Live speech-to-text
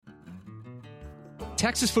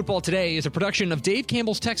Texas Football Today is a production of Dave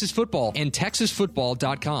Campbell's Texas Football and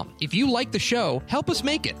TexasFootball.com. If you like the show, help us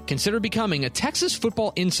make it. Consider becoming a Texas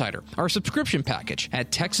Football Insider, our subscription package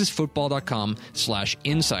at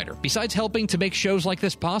TexasFootball.com/insider. Besides helping to make shows like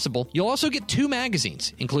this possible, you'll also get 2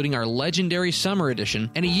 magazines, including our legendary summer edition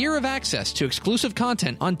and a year of access to exclusive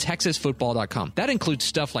content on TexasFootball.com. That includes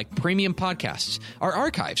stuff like premium podcasts, our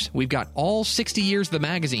archives. We've got all 60 years of the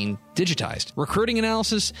magazine digitized, recruiting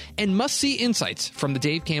analysis, and must-see insights from the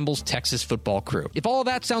Dave Campbell's Texas Football crew. If all of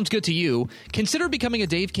that sounds good to you, consider becoming a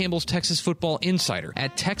Dave Campbell's Texas Football Insider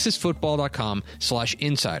at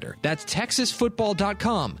TexasFootball.com/insider. That's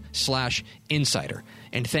TexasFootball.com/insider.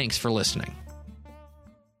 And thanks for listening.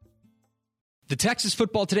 The Texas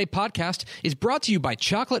Football Today podcast is brought to you by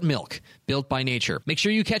Chocolate Milk, built by nature. Make sure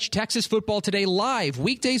you catch Texas Football Today live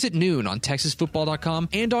weekdays at noon on TexasFootball.com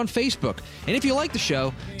and on Facebook. And if you like the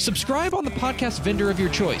show, subscribe on the podcast vendor of your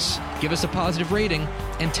choice. Give us a positive rating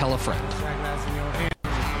and tell a friend.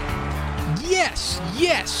 Yes,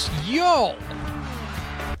 yo!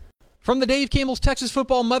 From the Dave Campbell's Texas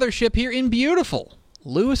Football Mothership here in beautiful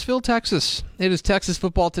Lewisville, Texas, it is Texas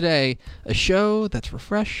Football Today, a show that's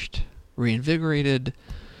refreshed, reinvigorated,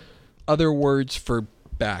 other words for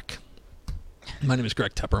back. My name is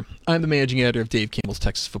Greg Tepper. I'm the managing editor of Dave Campbell's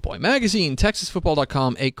Texas Football Magazine,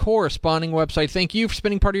 TexasFootball.com, a corresponding website. Thank you for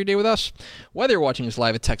spending part of your day with us, whether you're watching us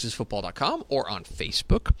live at TexasFootball.com or on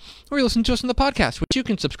Facebook, or you listen to us on the podcast, which you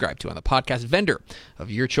can subscribe to on the podcast vendor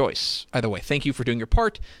of your choice. Either way, thank you for doing your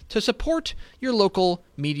part to support your local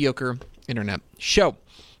mediocre internet show.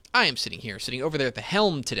 I am sitting over there at the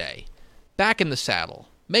helm today, back in the saddle,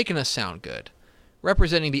 making us sound good.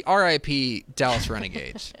 Representing the RIP Dallas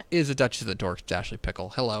Renegades is the Duchess of the Dorks, Ashley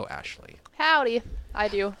Pickle. Hello, Ashley. Howdy. I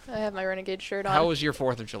do. I have my Renegade shirt on. How was your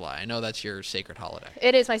 4th of July? I know that's your sacred holiday.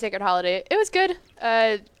 It is my sacred holiday. It was good.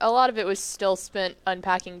 A lot of it was still spent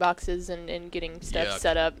unpacking boxes and getting stuff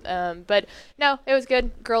set up. But no, it was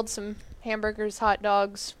good. Grilled some hamburgers, hot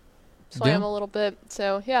dogs, swam a little bit.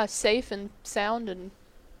 So, yeah, safe and sound and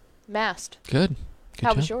masked. Good.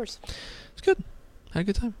 How was yours? It's good. Had a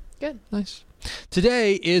good time. Good. Nice.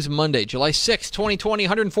 Today is Monday, July 6th, 2020,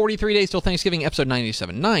 143 days till Thanksgiving, episode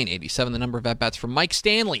 97, 987, the number of at-bats for Mike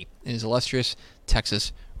Stanley in his illustrious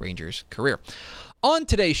Texas Rangers career. On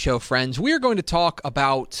today's show, friends, we are going to talk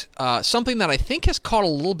about something that I think has caught a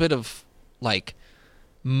little bit of,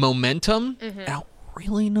 momentum. I don't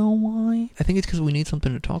really know why. I think it's because we need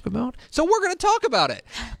something to talk about. So we're going to talk about it.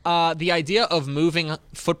 The idea of moving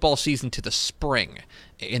football season to the spring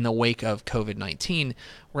in the wake of COVID-19.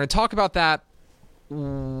 We're going to talk about that. I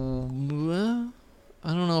don't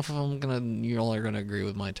know if you all are going to agree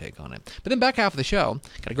with my take on it. But then back half of the show,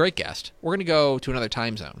 got a great guest. We're going to go to another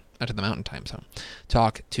time zone, out to the Mountain Time Zone,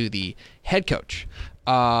 talk to the head coach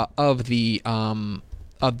of the El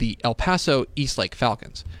Paso Eastlake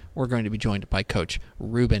Falcons. We're going to be joined by Coach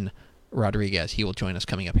Ruben Rodriguez. He will join us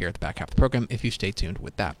coming up here at the back half of the program if you stay tuned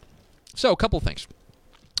with that. So a couple of things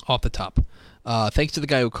off the top. Thanks to the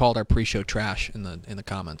guy who called our pre-show trash in the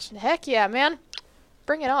comments. Heck yeah, man.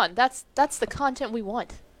 Bring it on. That's the content we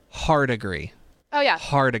want. Hard agree. Oh yeah.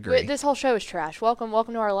 Hard agree. This whole show is trash. Welcome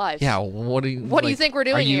to our lives. Yeah, what do you think we're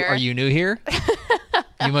doing here? Are you new here?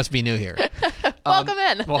 You must be new here. Welcome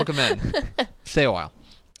in. Welcome in. Stay a while.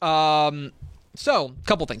 So, a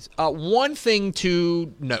couple things. One thing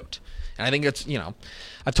to note, and I think it's,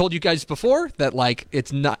 I've told you guys before that,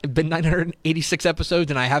 it's not been 986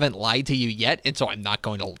 episodes and I haven't lied to you yet, and so I'm not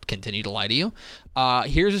going to continue to lie to you.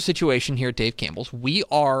 Here's a situation here at Dave Campbell's. We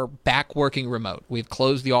are back working remote. We've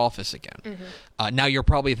closed the office again. Now you're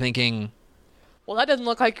probably thinking, well, that doesn't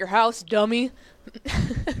look like your house, dummy.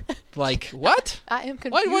 What? I am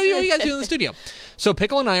confused. What are you guys doing in the studio? So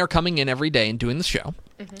Pickle and I are coming in every day and doing the show.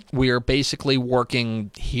 We are basically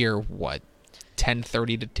working here,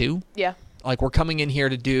 10:30 to 2? Yeah. We're coming in here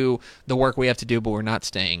to do the work we have to do, but we're not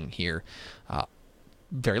staying here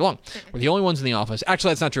very long. We're the only ones in the office.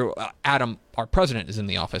 Actually, that's not true. Adam, our president, is in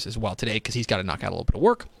the office as well today because he's got to knock out a little bit of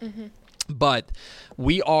work. But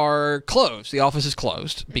we are closed. The office is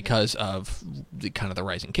closed because of the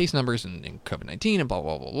rising case numbers and COVID-19 and blah,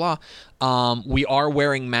 blah, blah, blah. We are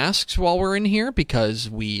wearing masks while we're in here because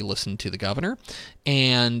we listen to the governor.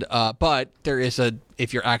 And but there is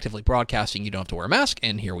if you're actively broadcasting, you don't have to wear a mask.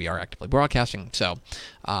 And here we are actively broadcasting. So,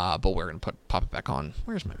 but we're going to pop it back on.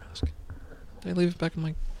 Where's my mask? Did I leave it back in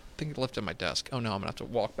my... I think it left at my desk. Oh no, I'm going to have to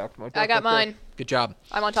walk back to my desk. I got mine. Good job.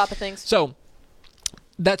 I'm on top of things. So...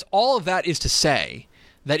 all of that is to say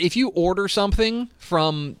that if you order something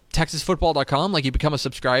from TexasFootball.com, like you become a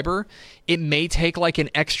subscriber, it may take like an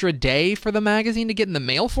extra day for the magazine to get in the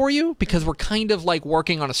mail for you because we're kind of like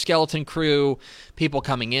working on a skeleton crew, people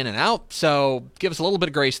coming in and out. So give us a little bit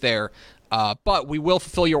of grace there. But we will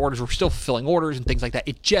fulfill your orders. We're still fulfilling orders and things like that.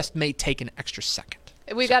 It just may take an extra second.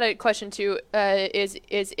 We got a question too. Is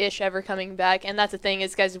Ish ever coming back? And that's the thing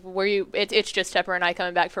is, guys, it's just Tepper and I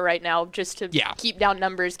coming back for right now, just to keep down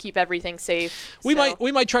numbers, keep everything safe. We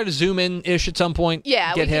might try to zoom in Ish at some point.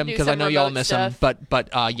 Yeah, get him because I know y'all miss him. But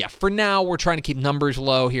for now we're trying to keep numbers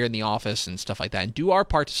low here in the office and stuff like that, and do our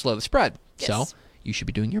part to slow the spread. Yes. So you should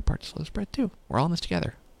be doing your part to slow the spread too. We're all in this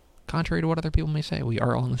together. Contrary to what other people may say, we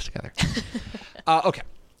are all in this together. Okay,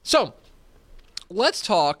 so let's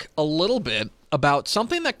talk a little bit about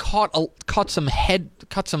something that caught some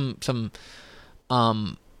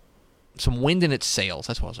wind in its sails.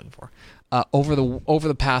 That's what I was looking for. Over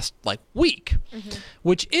the past week,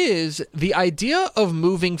 which is the idea of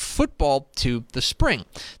moving football to the spring.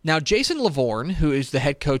 Now, Jason Lavorne, who is the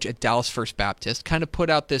head coach at Dallas First Baptist, kind of put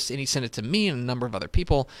out this, and he sent it to me and a number of other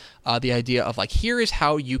people, the idea of here is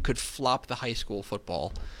how you could flop the high school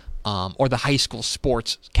football or the high school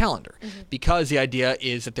sports calendar, because the idea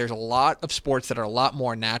is that there's a lot of sports that are a lot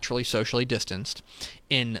more naturally socially distanced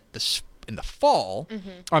in the fall.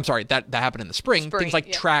 I'm sorry, that happened in the spring. Things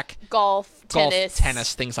like track, golf,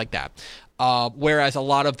 tennis, things like that. Whereas a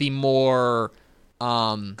lot of the more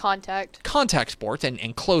contact sports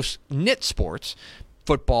and close knit sports,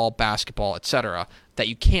 football, basketball, etc., that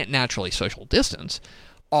you can't naturally social distance,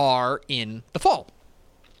 are in the fall.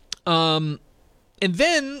 And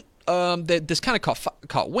then this kind of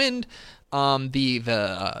caught wind.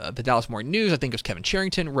 The Dallas Morning News, I think it was Kevin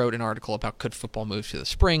Charrington, wrote an article about could football move to the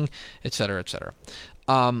spring, et cetera, et cetera.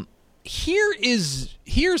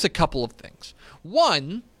 Here's a couple of things.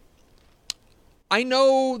 One, I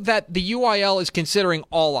know that the UIL is considering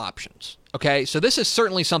all options. Okay, so this is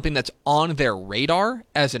certainly something that's on their radar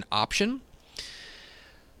as an option.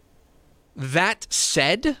 That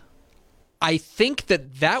said, I think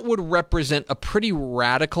that would represent a pretty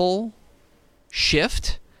radical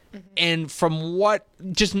shift. And from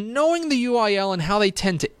just knowing the UIL and how they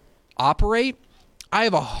tend to operate, I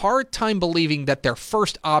have a hard time believing that their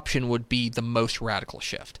first option would be the most radical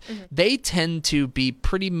shift. They tend to be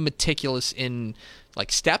pretty meticulous in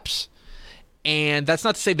steps, and that's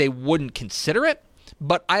not to say they wouldn't consider it,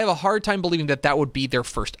 but I have a hard time believing that would be their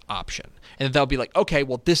first option. And they'll be like, okay,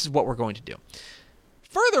 well, this is what we're going to do.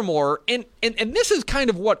 Furthermore, and this is kind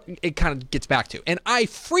of what it kind of gets back to, and I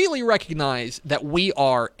freely recognize that we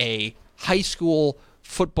are a high school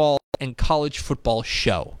football and college football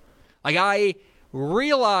show. I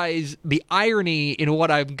realize the irony in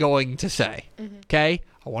what I'm going to say, okay?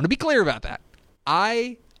 I want to be clear about that.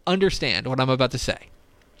 I understand what I'm about to say.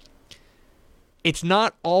 It's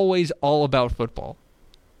not always all about football.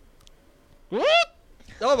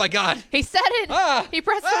 Oh, my God. He said it. He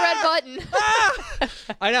pressed the red button.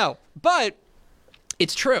 I know. But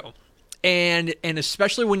it's true. And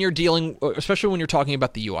especially when you're talking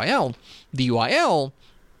about the UIL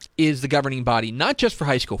is the governing body, not just for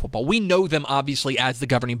high school football. We know them, obviously, as the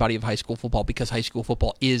governing body of high school football because high school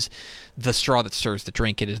football is the straw that stirs the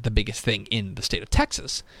drink. It is the biggest thing in the state of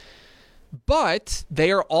Texas. But they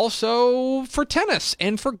are also for tennis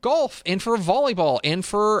and for golf and for volleyball and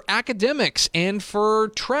for academics and for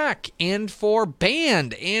track and for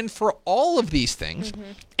band and for all of these things.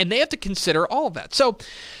 And they have to consider all of that. So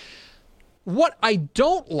what I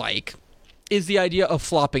don't like is the idea of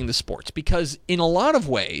flopping the sports, because in a lot of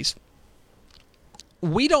ways,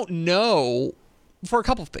 we don't know for a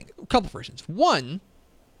couple of reasons. One,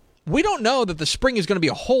 we don't know that the spring is going to be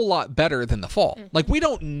a whole lot better than the fall. We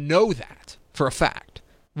don't know that for a fact.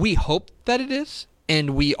 We hope that it is,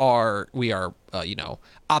 and we are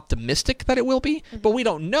optimistic that it will be, but we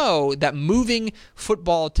don't know that moving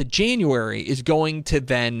football to January is going to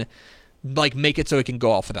then make it so it can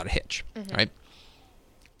go off without a hitch, right?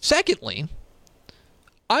 Secondly,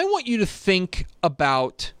 I want you to think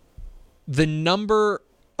about the number.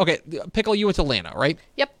 Okay, Pickle, you went to Llano, right?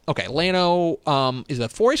 Yep. Okay, Llano is a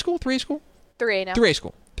 4A school, 3A school? 3A now. 3A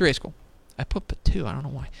school. I put 2, I don't know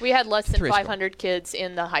why. We had less than 500 kids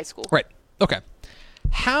in the high school. Right. Okay.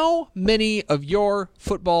 How many of your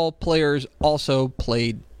football players also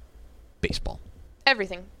played baseball?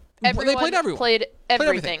 Everything. They played everyone. Played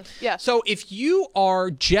everything. Yeah. So if you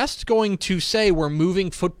are just going to say we're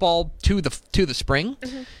moving football to the spring,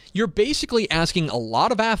 you're basically asking a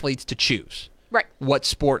lot of athletes to choose. Right. What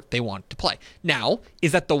sport they want to play. Now,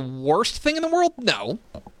 is that the worst thing in the world? No.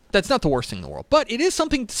 That's not the worst thing in the world. But it is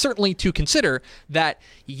something certainly to consider that,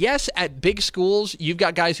 yes, at big schools, you've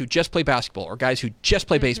got guys who just play basketball or guys who just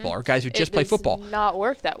play baseball or guys who just play football. It does not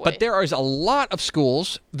work that way. But there is a lot of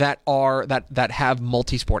schools that have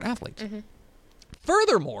multi-sport athletes.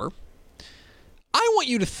 Furthermore, I want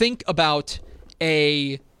you to think about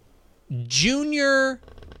a junior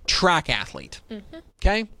track athlete.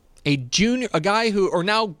 Okay? A guy who are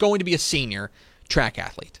now going to be a senior track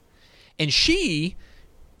athlete. And she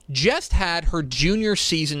just had her junior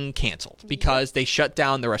season canceled because they shut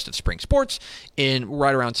down the rest of spring sports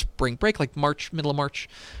right around spring break, like March, middle of March.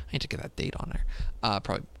 I need to get that date on there.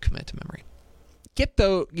 Probably commit to memory.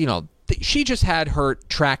 She just had her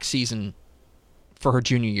track season for her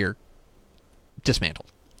junior year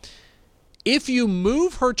dismantled. If you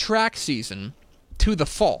move her track season to the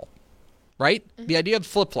fall, right? The idea of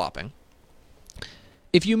flip-flopping.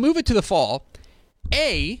 If you move it to the fall,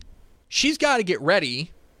 she's got to get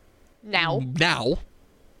ready now,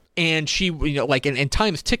 and she, and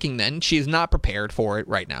time is ticking. Then she is not prepared for it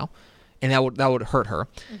right now, and that would hurt her.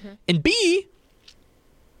 And B,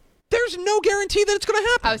 there's no guarantee that it's going to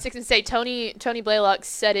happen. I was just going to say, Tony Blaylock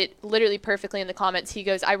said it literally perfectly in the comments. He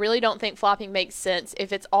goes, I really don't think flopping makes sense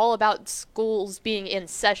if it's all about schools being in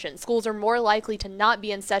session. Schools are more likely to not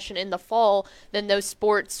be in session in the fall than those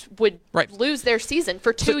sports would lose their season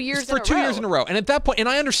for 2 years in a row. For 2 years in a row. And at that point, and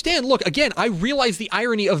I understand, look, again, I realize the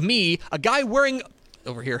irony of me, a guy wearing...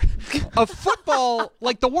 over here, a football,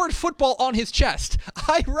 like the word football on his chest.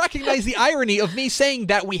 I recognize the irony of me saying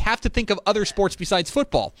that we have to think of other sports besides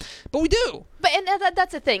football, but we do. But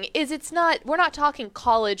that's the thing, is we're not talking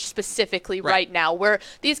college specifically right now, where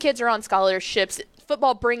these kids are on scholarships.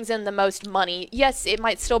 Football brings in the most money. Yes, it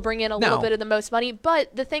might still bring in a little bit of the most money,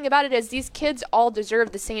 but the thing about it is these kids all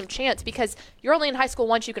deserve the same chance because you're only in high school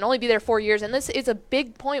once. You can only be there 4 years, and this is a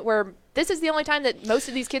big point where this is the only time that most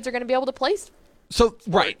of these kids are going to be able to play. So,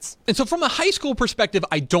 right. And so from a high school perspective,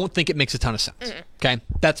 I don't think it makes a ton of sense. Okay?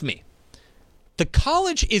 That's me. The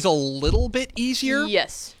college is a little bit easier.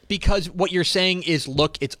 Yes. Because what you're saying is,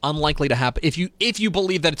 look, it's unlikely to happen. If you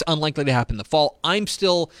believe that it's unlikely to happen in the fall, I'm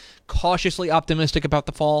still cautiously optimistic about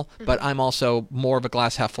the fall, but I'm also more of a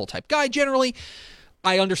glass half full type guy generally.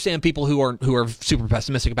 I understand people who are super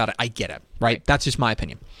pessimistic about it. I get it, right? That's just my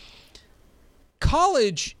opinion.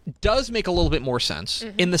 College does make a little bit more sense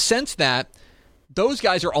in the sense that those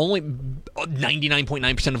guys are only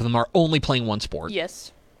 99.9% of them are only playing one sport.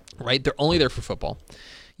 Yes. Right? They're only there for football.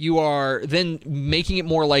 You are then making it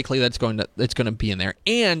more likely that it's going to be in there.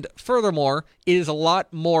 And furthermore, it is a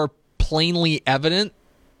lot more plainly evident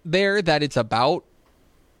there that it's about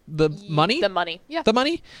the money. The money. Yeah. The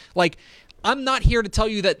money. Like, I'm not here to tell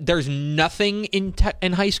you that there's nothing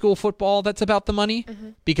in high school football that's about the money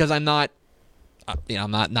because I'm not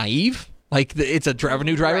naive. Like, it's a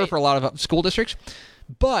revenue driver for a lot of school districts.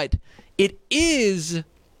 But it is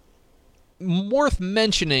worth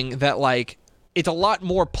mentioning that, like, it's a lot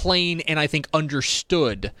more plain and I think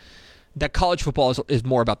understood that college football is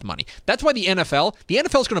more about the money. That's why the NFL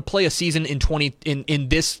is going to play a season in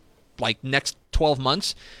this, like, next 12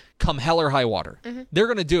 months, come hell or high water. They're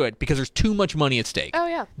going to do it because there's too much money at stake. Oh,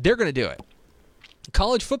 yeah. They're going to do it.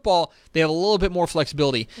 College football, they have a little bit more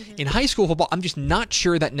flexibility. In high school football, I'm just not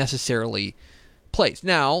sure that necessarily plays.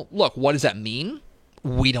 Now, look, what does that mean?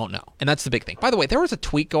 We don't know. And that's the big thing. By the way, there was a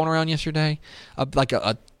tweet going around yesterday, like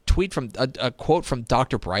a tweet from a quote from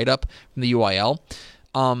Dr. Breitup from the UIL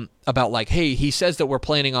about, like, hey, he says that we're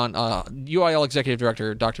planning on, UIL Executive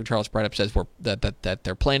Director Dr. Charles Breitup says that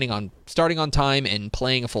they're planning on starting on time and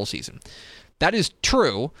playing a full season. That is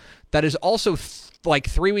true. That is also like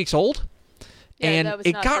 3 weeks old. Yeah, and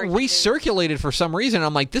it got recirculated for some reason.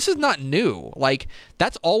 I'm like, this is not new. Like,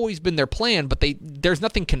 that's always been their plan, but there's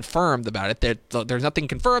nothing confirmed about it. There's nothing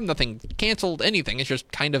confirmed, nothing canceled, anything. It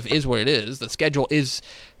just kind of is what it is. The schedule is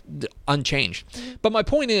unchanged. But my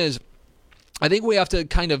point is, I think we have to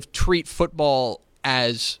kind of treat football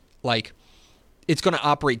as, like, it's going to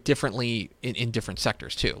operate differently in different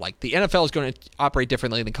sectors, too. Like, the NFL is going to operate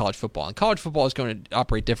differently than college football, and college football is going to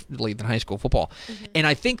operate differently than high school football. And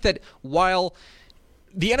I think that while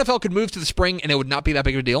the NFL could move to the spring and it would not be that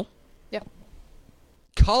big of a deal,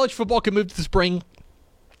 college football could move to the spring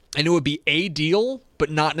and it would be a deal,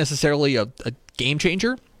 but not necessarily a game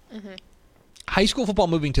changer. High school football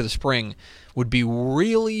moving to the spring would be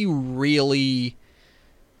really, really...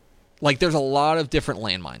 like, there's a lot of different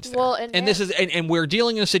landmines there. Well, and we're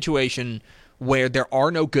dealing in a situation where there are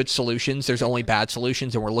no good solutions. There's only bad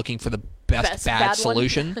solutions, and we're looking for the best bad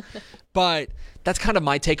solution. But that's kind of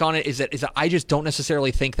my take on it, is that I just don't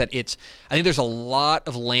necessarily think that I think there's a lot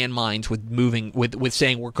of landmines with moving, with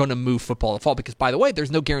saying we're going to move football in the fall, because, by the way,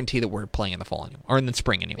 there's no guarantee that we're playing in the fall anymore, or in the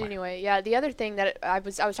spring anyway. Anyway, yeah, the other thing that I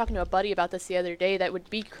was talking to a buddy about this the other day that would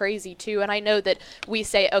be crazy too, and I know that we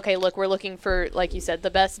say, okay, look, we're looking for, like you said,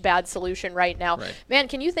 the best bad solution right now. Right. Man,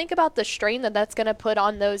 can you think about the strain that's going to put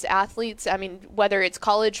on those athletes? I mean, whether it's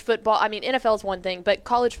college football, I mean, NFL is one thing, but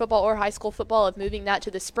college football or high school football, of moving that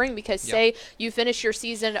to the spring, because say you finish your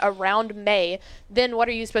season around May, then what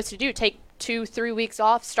are you supposed to do? Take 2-3 weeks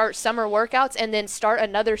off, start summer workouts, and then start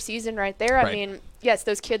another season right there? Right. I mean, yes,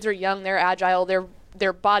 those kids are young, they're agile,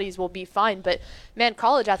 their bodies will be fine, but man,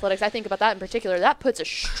 college athletics, I think about that in particular, that puts a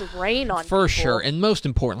strain on For people. sure. And most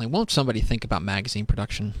importantly, won't somebody think about magazine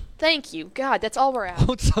production? Thank you, God, that's all we're at.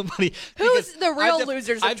 Won't somebody? Who's the real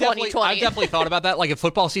losers of 2020? I've definitely thought about that. Like, if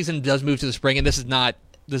football season does move to the spring, and this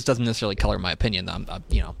doesn't necessarily color my opinion,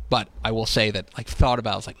 but I will say that, like, thought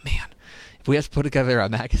about, I was like, man, if we have to put together a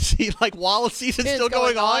magazine, like, while the season's still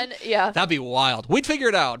going on, yeah, that'd be wild. We'd figure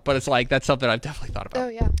it out, but it's like, that's something I've definitely thought about. Oh,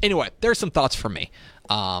 yeah. Anyway, there's some thoughts from me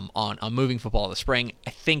on moving football to the spring.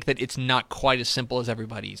 I think that it's not quite as simple as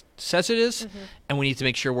everybody says it is, and we need to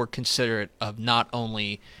make sure we're considerate of not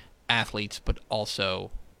only athletes, but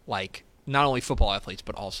also, like, not only football athletes,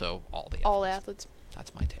 but also all the athletes. All athletes.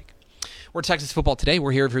 That's my take. We're Texas Football Today.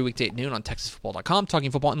 We're here every weekday at noon on TexasFootball.com,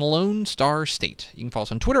 talking football in the Lone Star State. You can follow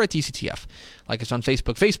us on Twitter at TCTF. Like us on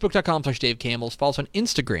Facebook, Facebook.com/Dave Campbell's. Follow us on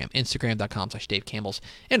Instagram, Instagram.com/Dave Campbell's.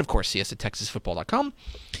 And, of course, see us at TexasFootball.com.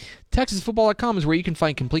 TexasFootball.com is where you can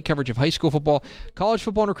find complete coverage of high school football, college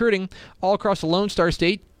football, and recruiting all across the Lone Star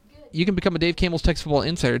State. You can become a Dave Campbell's Texas Football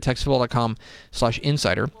Insider at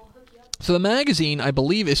TexasFootball.com/insider. So the magazine, I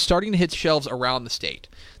believe, is starting to hit shelves around the state.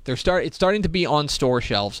 It's starting to be on store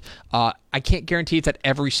shelves. I can't guarantee it's at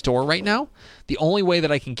every store right now. The only way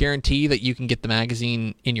that I can guarantee that you can get the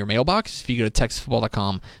magazine in your mailbox is if you go to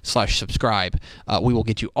TexasFootball.com/subscribe. We will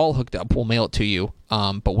get you all hooked up. We'll mail it to you.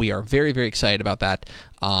 But we are very, very excited about that.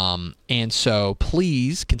 And so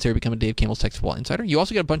please consider becoming a Dave Campbell's Texas Football Insider. You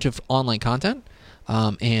also get a bunch of online content.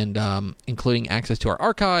 Including access to our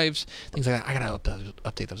archives, things like that. I got to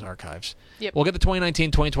update those archives. Yep. We'll get the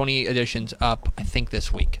 2019-2020 editions up, I think,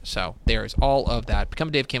 this week. So there's all of that. Become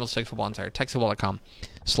a Dave Campbell's Texas Football Insider,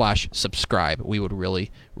 TexasFootball.com/subscribe. We would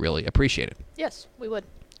really, really appreciate it. Yes, we would.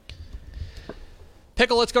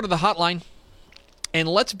 Pickle, let's go to the hotline, and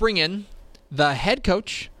let's bring in the head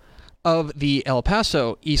coach of the El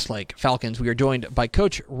Paso Eastlake Falcons. We are joined by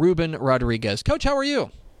Coach Ruben Rodriguez. Coach, how are you?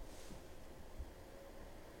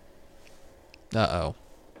 Uh-oh.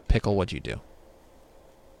 Pickle, what'd you do?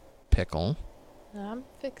 Pickle. I'm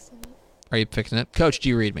fixing it. Are you fixing it? Coach, do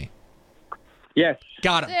you read me? Yes.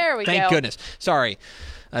 Got him. There we go. Thank goodness. Sorry.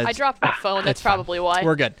 I dropped my phone. That's probably why.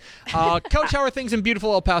 We're good. Coach, how are things in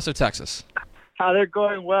beautiful El Paso, Texas? They're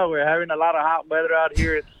going well. We're having a lot of hot weather out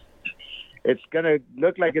here. It's going to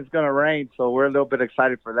look like it's going to rain, so we're a little bit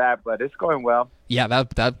excited for that, but it's going well. Yeah,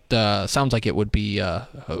 that sounds like it would be a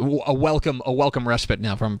welcome respite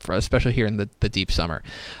now from especially here in the deep summer.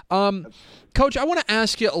 Coach, I want to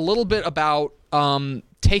ask you a little bit about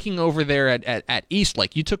taking over there at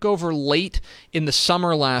Eastlake. You took over late in the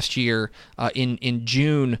summer last year, in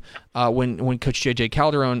June, when Coach J.J.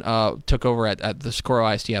 Calderon took over at the Socorro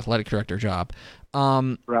ISD athletic director job.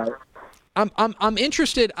 Right. I'm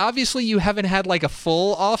interested. Obviously, you haven't had like a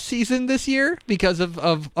full off season this year because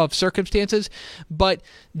of circumstances. But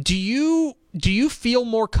do you feel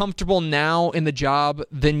more comfortable now in the job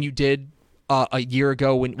than you did a year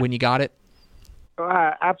ago when you got it?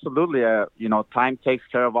 Absolutely. Time takes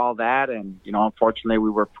care of all that, and unfortunately, we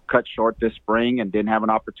were cut short this spring and didn't have an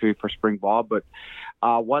opportunity for spring ball. But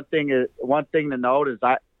one thing to note is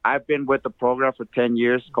I've been with the program for 10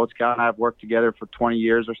 years. Coach Cal and I have worked together for 20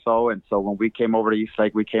 years or so. And so when we came over to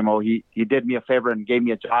Eastlake, he did me a favor and gave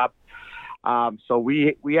me a job. So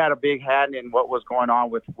we had a big hand in what was going on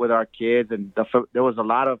with our kids. And there was a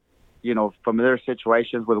lot of, familiar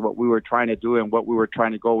situations with what we were trying to do and what we were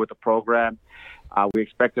trying to go with the program. We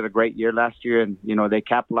expected a great year last year, and, they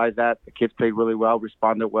capitalized that. The kids played really well,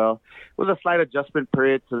 responded well. It was a slight adjustment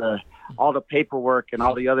period to all the paperwork and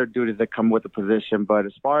all the other duties that come with the position. But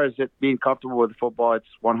as far as it being comfortable with football, it's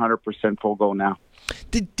 100% full go now.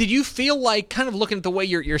 Did you feel like, kind of looking at the way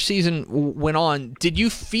your season went on, did you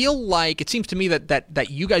feel like, it seems to me that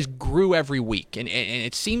you guys grew every week, and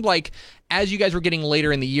it seemed like as you guys were getting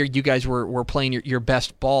later in the year, you guys were playing your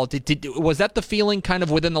best ball. Was that the feeling kind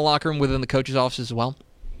of within the locker room, within the coach's office as well?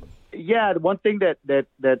 Yeah, one thing that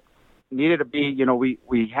needed to be,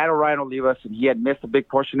 we had Orion Olivas, and he had missed a big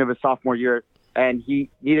portion of his sophomore year, and he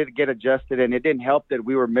needed to get adjusted, and it didn't help that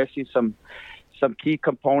we were missing some key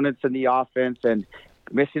components in the offense and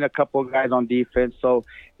missing a couple of guys on defense. So,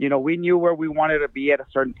 we knew where we wanted to be at a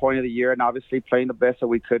certain point of the year, and obviously playing the best that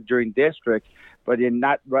we could during district. But in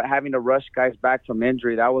not having to rush guys back from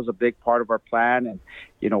injury, that was a big part of our plan. And,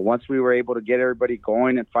 once we were able to get everybody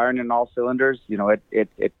going and firing in all cylinders,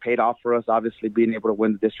 it paid off for us, obviously, being able to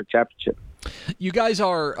win the district championship. You guys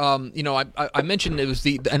are, I mentioned it was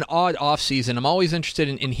an odd offseason. I'm always interested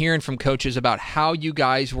in hearing from coaches about how you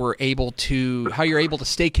guys were how you're able to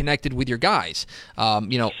stay connected with your guys.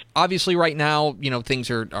 Obviously right now,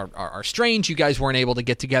 things are strange. You guys weren't able to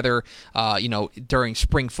get together, during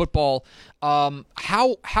spring football.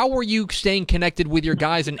 How were you staying connected with your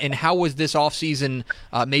guys, and how was this offseason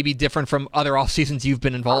maybe different from other off seasons you've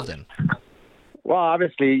been involved in? Well,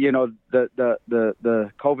 obviously, the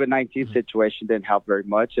COVID-19 situation didn't help very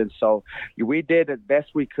much, and so we did as best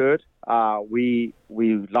we could. We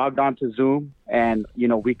logged on to Zoom, and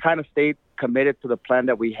we kind of stayed committed to the plan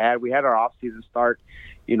that we had. We had our off season start,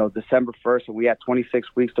 December 1st, and we had 26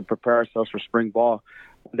 weeks to prepare ourselves for spring ball.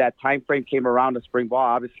 When that time frame came around to spring ball,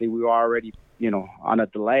 obviously we were already, on a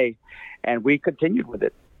delay, and we continued with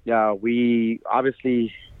it. We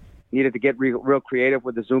obviously needed to get real creative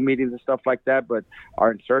with the Zoom meetings and stuff like that, but our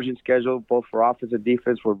insurgent schedule, both for offense and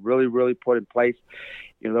defense, were really, really put in place.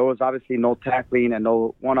 There was obviously no tackling and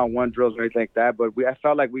no one-on-one drills or anything like that, but I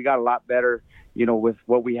felt like we got a lot better, with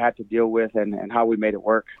what we had to deal with and how we made it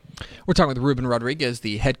work. We're talking with Ruben Rodriguez,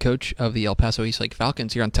 the head coach of the El Paso Eastlake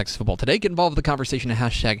Falcons here on Texas Football Today. Get involved with the conversation at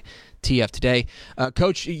 #TF Today.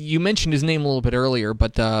 Coach, you mentioned his name a little bit earlier,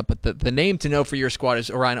 but the name to know for your squad is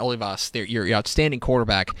Orion Olivas, your outstanding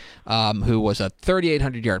quarterback, who was a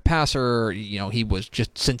 3,800-yard passer. He was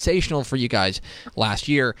just sensational for you guys last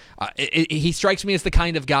year. He strikes me as the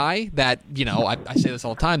kind of guy that, I say this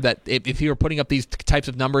all the time, that if he were putting up these types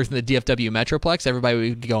of numbers in the DFW Metroplex, everybody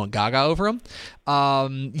would be going gaga over him.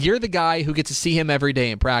 You're the guy who gets to see him every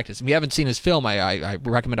day in practice. If you haven't seen his film, I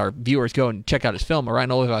recommend our viewers go and check out his film. Orion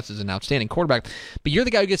Olivas is an outstanding quarterback, but you're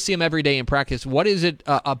the guy who gets to see him every day in practice. What is it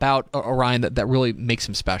about Orion that really makes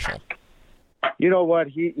him special? You know what?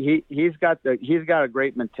 He's got a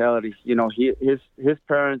great mentality. His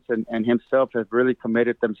parents and himself have really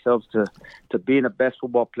committed themselves to being the best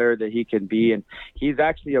football player that he can be, and he's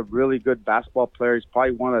actually a really good basketball player. He's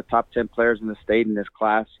probably one of the top 10 players in the state in this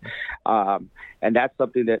class, and that's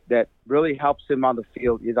something that really helps him on the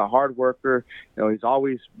field. He's a hard worker. He's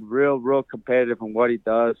always real competitive in what he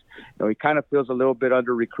does. He kind of feels a little bit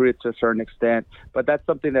under recruited to a certain extent, but that's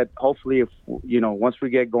something that hopefully, if once we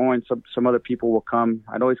get going, some other people will come.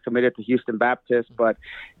 I know he's committed to Houston Baptist, but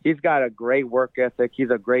he's got a great work ethic. He's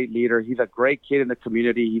a great leader. He's a great kid in the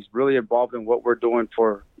community. He's really involved in what we're doing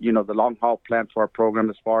for, the long haul plan for our program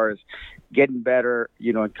as far as getting better,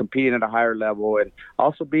 and competing at a higher level, and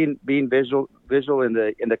also being visual in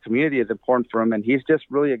the community is important for him. And he's just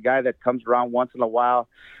really a guy that comes around once in a while.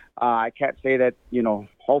 I can't say that,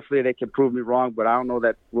 hopefully they can prove me wrong, but I don't know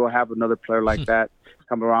that we'll have another player like that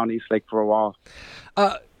come around Eastlake for a while.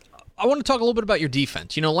 I want to talk a little bit about your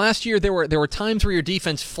defense. Last year there were times where your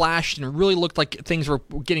defense flashed and really looked like things were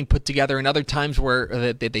getting put together, and other times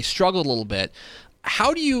where they struggled a little bit.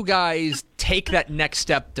 How do you guys take that next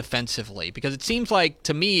step defensively? Because it seems like,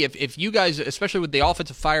 to me, if you guys, especially with the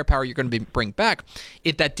offensive firepower you're going to bring back,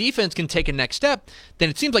 if that defense can take a next step, then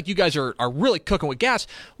it seems like you guys are really cooking with gas.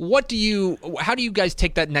 How do you guys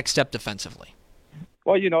take that next step defensively?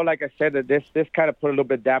 Well, like I said, this kind of put a little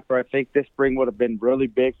bit damper. I think this spring would have been really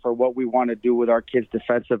big for what we want to do with our kids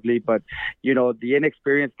defensively. But, the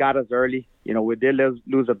inexperience got us early. We did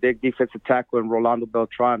lose a big defensive tackle in Rolando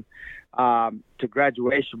Beltran to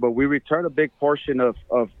graduation, but we returned a big portion of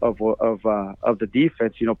the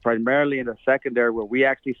defense, primarily in the secondary, where we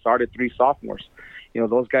actually started 3 sophomores.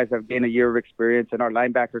 Those guys have gained a year of experience, and our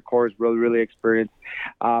linebacker core is really, really experienced.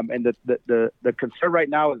 And the concern right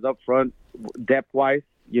now is up front, depth-wise.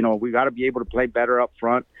 We got to be able to play better up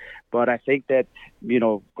front. But I think that,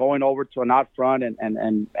 going over to an out front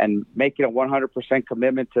and making a 100%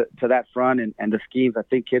 commitment to that front and the schemes, I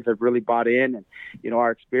think kids have really bought in. And,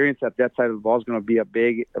 our experience at that side of the ball is going to be a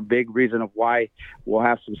big reason of why we'll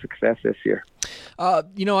have some success this year.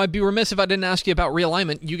 I'd be remiss if I didn't ask you about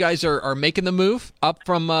realignment. You guys are making the move up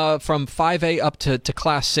from 5A up to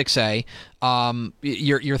Class 6A.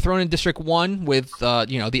 You're thrown in District 1 with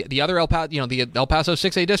the other the El Paso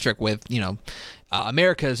 6A district with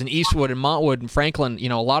Americas and Eastwood and Montwood and Franklin.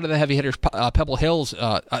 A lot of the heavy hitters, Pebble Hills.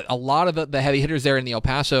 A lot of the heavy hitters there in the El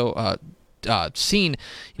Paso seen,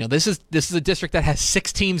 this is a district that has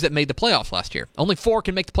 6 teams that made the playoffs last year. Only 4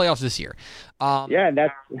 can make the playoffs this year. And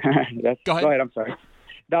that's Go ahead. I'm sorry.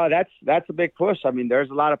 No, that's a big push. I mean, there's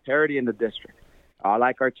a lot of parity in the district. I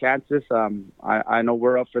like our chances. I know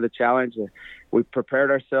we're up for the challenge. We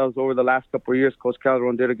prepared ourselves over the last couple of years. Coach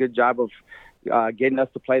Calderon did a good job of getting us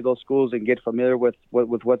to play those schools and get familiar with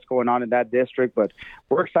what's going on in that district. But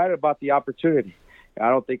we're excited about the opportunity. I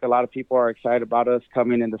don't think a lot of people are excited about us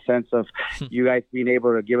coming in the sense of you guys being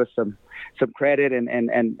able to give us some credit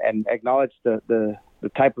and acknowledge the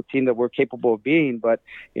type of team that we're capable of being. But,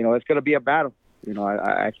 it's going to be a battle.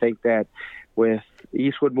 I think that with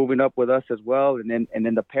Eastwood moving up with us as well, and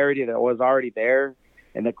then the parity that was already there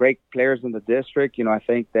and the great players in the district, I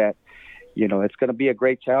think that, it's going to be a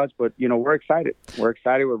great challenge. But, we're excited. We're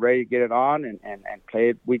excited. We're ready to get it on and play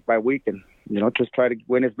it week by week and, just try to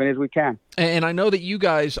win as many as we can. And I know that you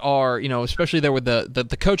guys are, especially there with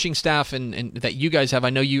the coaching staff and that you guys have. I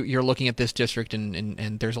know you're looking at this district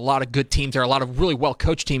and there's a lot of good teams there, a lot of really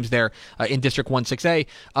well-coached teams there in District 1-6A.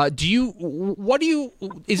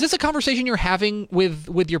 Is this a conversation you're having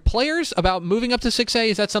with your players about moving up to 6A?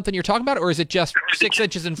 Is that something you're talking about, or is it just 6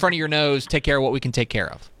 inches in front of your nose, take care of what we can take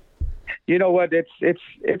care of? You know what? It's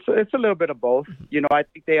a little bit of both. I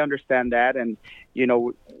think they understand that, and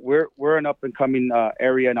we're an up and coming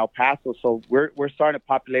area in El Paso, so we're starting to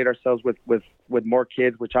populate ourselves with more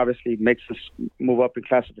kids, which obviously makes us move up in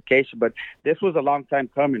classification. But this was a long time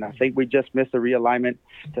coming. I think we just missed the realignment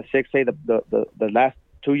to 6A the last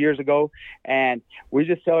 2 years ago, and we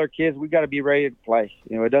just tell our kids we got to be ready to play.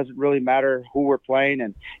 It doesn't really matter who we're playing,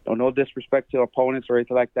 and no disrespect to opponents or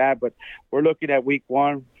anything like that, but we're looking at week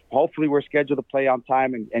 1. Hopefully we're scheduled to play on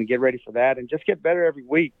time and get ready for that and just get better every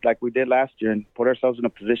week like we did last year and put ourselves in a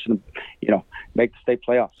position to, make the state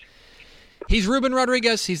playoffs. He's Ruben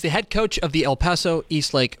Rodriguez. He's the head coach of the El Paso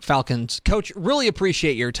Eastlake Falcons. Coach, really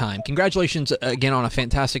appreciate your time. Congratulations again on a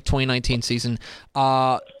fantastic 2019 season.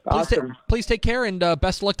 Awesome. Please take care and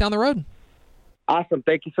best of luck down the road. Awesome.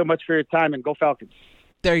 Thank you so much for your time, and go Falcons.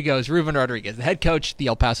 There he goes, Ruben Rodriguez, the head coach of the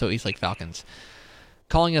El Paso Eastlake Falcons.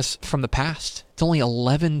 Calling us from the past. It's only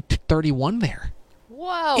 11:31 there.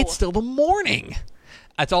 Whoa. It's still the morning.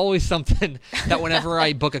 That's always something that whenever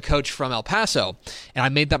I book a coach from El Paso, and I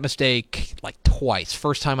made that mistake like twice.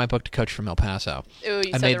 First time I booked a coach from El Paso. Ooh,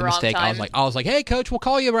 I made the mistake. Time. I was like, hey coach, we'll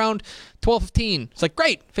call you around 12:15. It's like,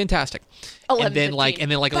 great, fantastic. 11:15. And then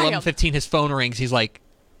 11:15 his phone rings. He's like,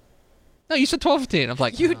 no, you said 12:15. I'm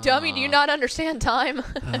like, you dummy, do you not understand time?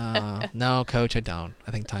 No, Coach, I don't.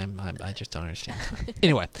 I think time, I just don't understand time.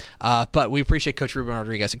 Anyway, but we appreciate Coach Ruben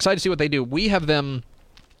Rodriguez. Excited to see what they do. We have them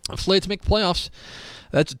slated to make the playoffs.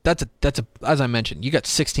 That's as I mentioned, you got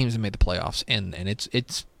 6 teams that made the playoffs, and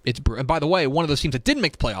it's and by the way, one of those teams that didn't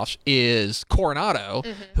make the playoffs is Coronado,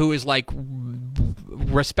 who is like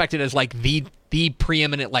respected as like the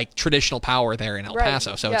preeminent like traditional power there in El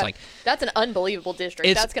Paso. So it's like that's an unbelievable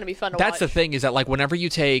district. That's going to be fun to watch. That's the thing, is that like whenever you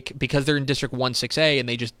take, because they're in District 1-6A and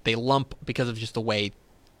they lump because of just the way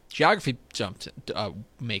geography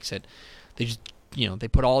makes it, they just they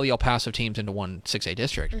put all the El Paso teams into one 6A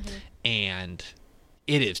district, and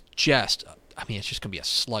it is just. I mean, it's just going to be a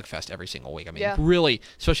slugfest every single week. I mean, really,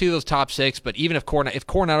 especially those top 6. But even if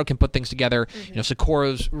Coronado can put things together,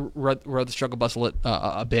 Socorro's rode the struggle bus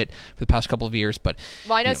a bit for the past couple of years. But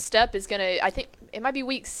well, I know Stepp is going to. I think it might be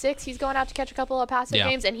week 6. He's going out to catch a couple of Paso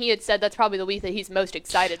games, and he had said that's probably the week that he's most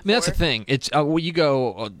excited. I mean, that's the thing. It's you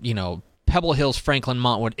go, Pebble Hills, Franklin,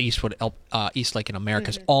 Montwood, Eastwood, Eastlake, and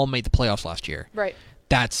Americas all made the playoffs last year. Right.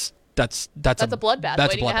 That's a bloodbath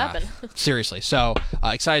waiting to happen. Seriously. So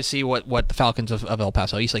excited to see what the Falcons of El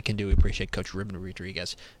Paso Eastlake can do. We appreciate Coach Ruben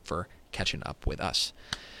Rodriguez for catching up with us.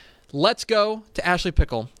 Let's go to Ashley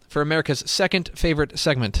Pickle for America's second favorite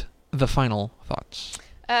segment, The Final Thoughts.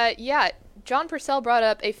 John Purcell brought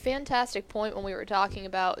up a fantastic point when we were talking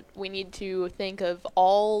about we need to think of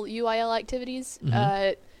all UIL activities.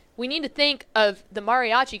 We need to think of the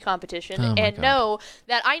mariachi competition and know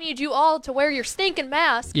that I need you all to wear your stinking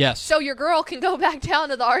mask so your girl can go back down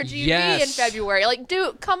to the RGV in February. Like,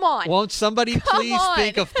 dude, come on. Won't somebody please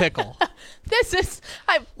think of Pickle? This is...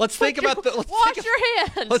 Let's think about the... Wash your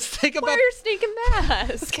hands. Let's think about... Wear your stinking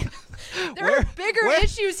mask. There are bigger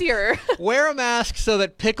issues here. Wear a mask so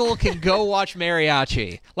that Pickle can go watch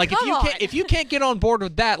mariachi. Like, if you can't get on board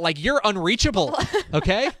with that, like, you're unreachable.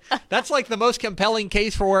 Okay? That's like the most compelling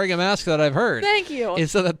case for wearing a mask that I've heard. Thank you.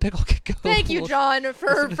 Is so that Pickle can go. Thank you, John,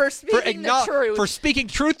 for speaking the truth. For speaking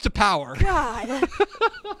truth to power. God.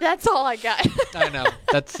 That's all I got. I know.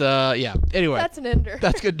 That's Anyway. That's an ender.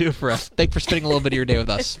 That's good to do for us. Thanks for spending a little bit of your day with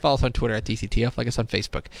us. Follow us on Twitter @DCTF. Like us on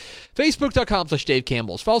Facebook. Facebook.com/Dave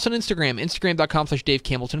Campbell's. Follow us on Instagram Instagram, Instagram.com/Dave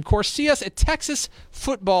Campbellton. Of course, see us at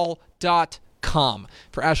TexasFootball.com.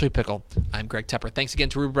 For Ashley Pickle, I'm Greg Tepper. Thanks again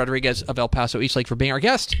to Ruben Rodriguez of El Paso Eastlake for being our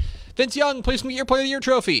guest. Vince Young, please come get your Player of the Year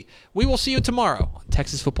trophy. We will see you tomorrow on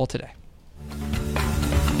Texas Football Today.